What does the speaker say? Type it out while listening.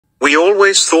We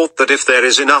always thought that if there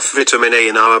is enough vitamin A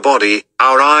in our body,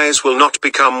 our eyes will not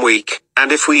become weak,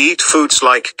 and if we eat foods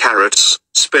like carrots,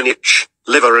 spinach,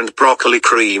 liver and broccoli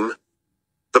cream,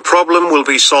 the problem will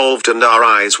be solved and our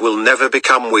eyes will never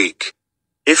become weak.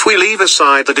 If we leave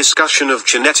aside the discussion of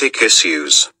genetic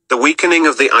issues, the weakening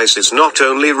of the eyes is not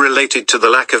only related to the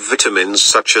lack of vitamins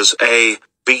such as A,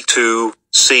 B2,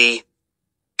 C,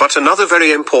 but another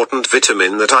very important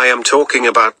vitamin that I am talking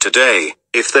about today.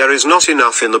 If there is not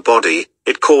enough in the body,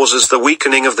 it causes the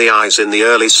weakening of the eyes in the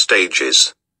early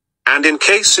stages. And in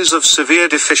cases of severe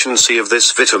deficiency of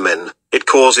this vitamin, it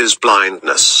causes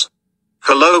blindness.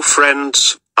 Hello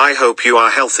friends, I hope you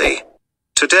are healthy.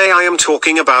 Today I am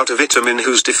talking about a vitamin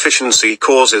whose deficiency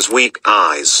causes weak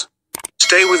eyes.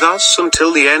 Stay with us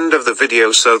until the end of the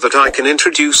video so that I can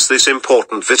introduce this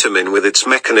important vitamin with its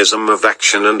mechanism of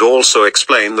action and also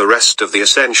explain the rest of the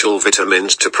essential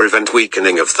vitamins to prevent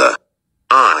weakening of the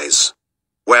eyes.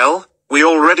 Well, we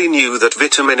already knew that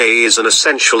vitamin A is an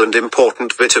essential and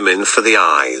important vitamin for the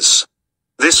eyes.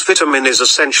 This vitamin is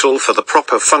essential for the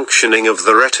proper functioning of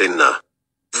the retina.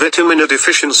 Vitamin A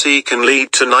deficiency can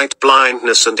lead to night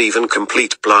blindness and even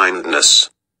complete blindness.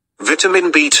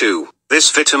 Vitamin B2. This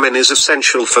vitamin is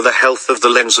essential for the health of the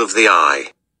lens of the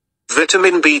eye.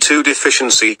 Vitamin B2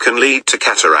 deficiency can lead to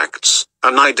cataracts,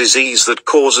 an eye disease that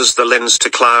causes the lens to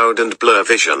cloud and blur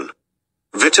vision.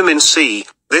 Vitamin C.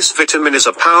 This vitamin is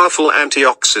a powerful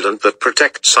antioxidant that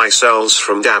protects eye cells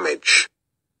from damage.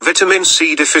 Vitamin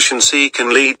C deficiency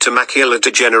can lead to macular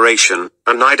degeneration,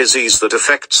 an eye disease that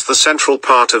affects the central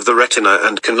part of the retina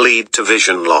and can lead to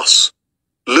vision loss.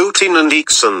 Lutein and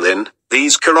zeaxanthin.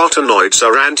 These carotenoids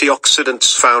are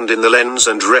antioxidants found in the lens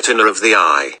and retina of the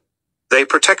eye. They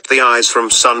protect the eyes from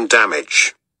sun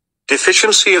damage.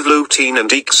 Deficiency of lutein and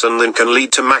zeaxanthin can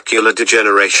lead to macular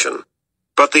degeneration.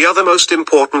 But the other most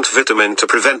important vitamin to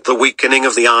prevent the weakening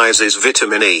of the eyes is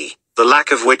vitamin E, the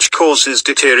lack of which causes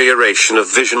deterioration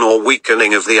of vision or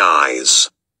weakening of the eyes.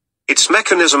 Its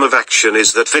mechanism of action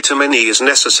is that vitamin E is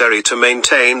necessary to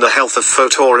maintain the health of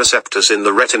photoreceptors in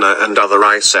the retina and other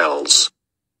eye cells.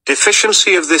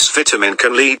 Deficiency of this vitamin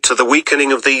can lead to the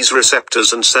weakening of these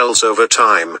receptors and cells over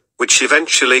time, which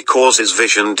eventually causes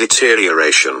vision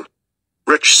deterioration.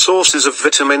 Rich sources of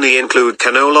vitamin E include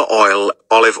canola oil,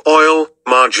 olive oil,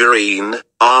 margarine,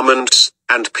 almonds,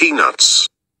 and peanuts.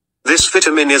 This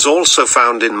vitamin is also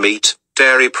found in meat,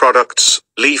 dairy products,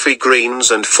 leafy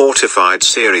greens and fortified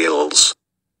cereals.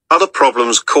 Other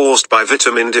problems caused by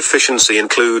vitamin deficiency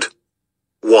include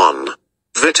 1.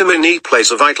 Vitamin E plays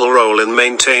a vital role in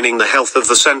maintaining the health of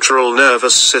the central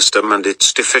nervous system and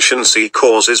its deficiency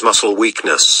causes muscle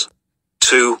weakness.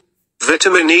 2.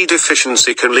 Vitamin E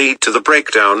deficiency can lead to the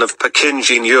breakdown of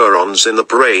Purkinje neurons in the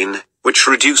brain, which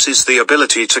reduces the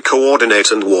ability to coordinate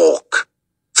and walk.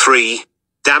 3.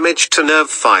 Damage to nerve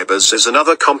fibers is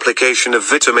another complication of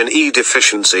vitamin E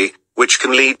deficiency, which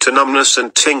can lead to numbness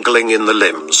and tingling in the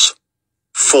limbs.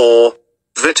 4.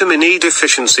 Vitamin E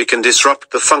deficiency can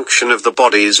disrupt the function of the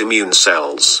body's immune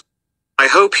cells. I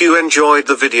hope you enjoyed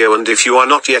the video, and if you are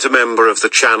not yet a member of the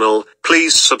channel,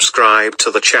 please subscribe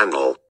to the channel.